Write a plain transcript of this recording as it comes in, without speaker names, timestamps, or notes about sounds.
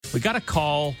We got a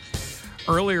call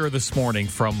earlier this morning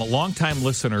from a longtime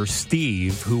listener,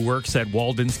 Steve, who works at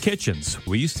Walden's Kitchens.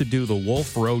 We used to do the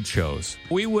Wolf Road shows.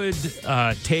 We would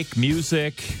take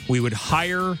music. We would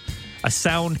hire a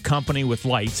sound company with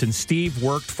lights, and Steve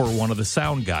worked for one of the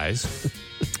sound guys.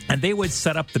 And they would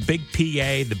set up the big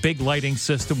PA, the big lighting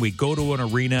system. We'd go to an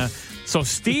arena. So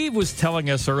Steve was telling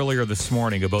us earlier this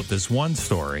morning about this one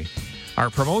story. Our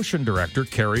promotion director,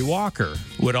 Kerry Walker,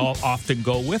 would often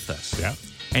go with us. Yeah.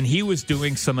 And he was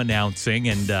doing some announcing,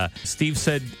 and Steve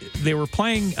said they were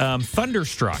playing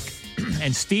Thunderstruck.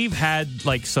 And Steve had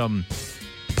like some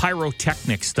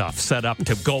pyrotechnic stuff set up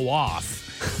to go off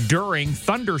during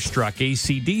Thunderstruck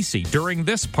AC/DC, during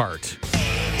this part.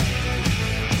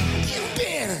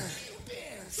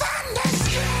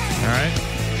 All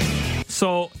right.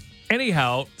 So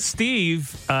anyhow,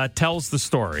 Steve tells the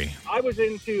story. I was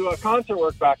into concert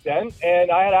work back then,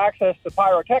 and I had access to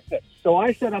pyrotechnics. So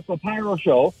I set up a pyro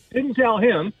show, didn't tell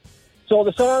him. So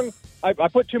the song, I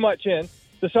put too much in.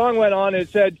 The song went on, and it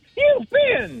said, "You've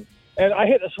been." And I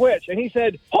hit a switch, and he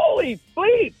said, "Holy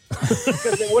bleep!"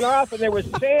 Because it went off, and there was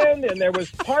sand, and there was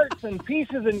parts and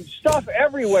pieces and stuff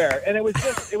everywhere. And it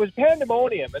was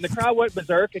pandemonium, and the crowd went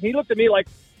berserk, and he looked at me like,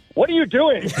 "What are you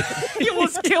doing?" He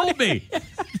almost killed me.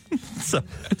 So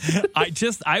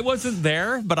I wasn't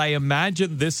there, but I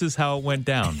imagine this is how it went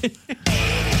down.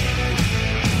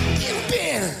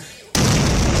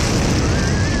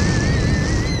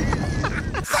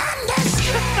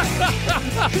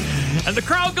 And the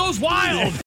crowd goes wild.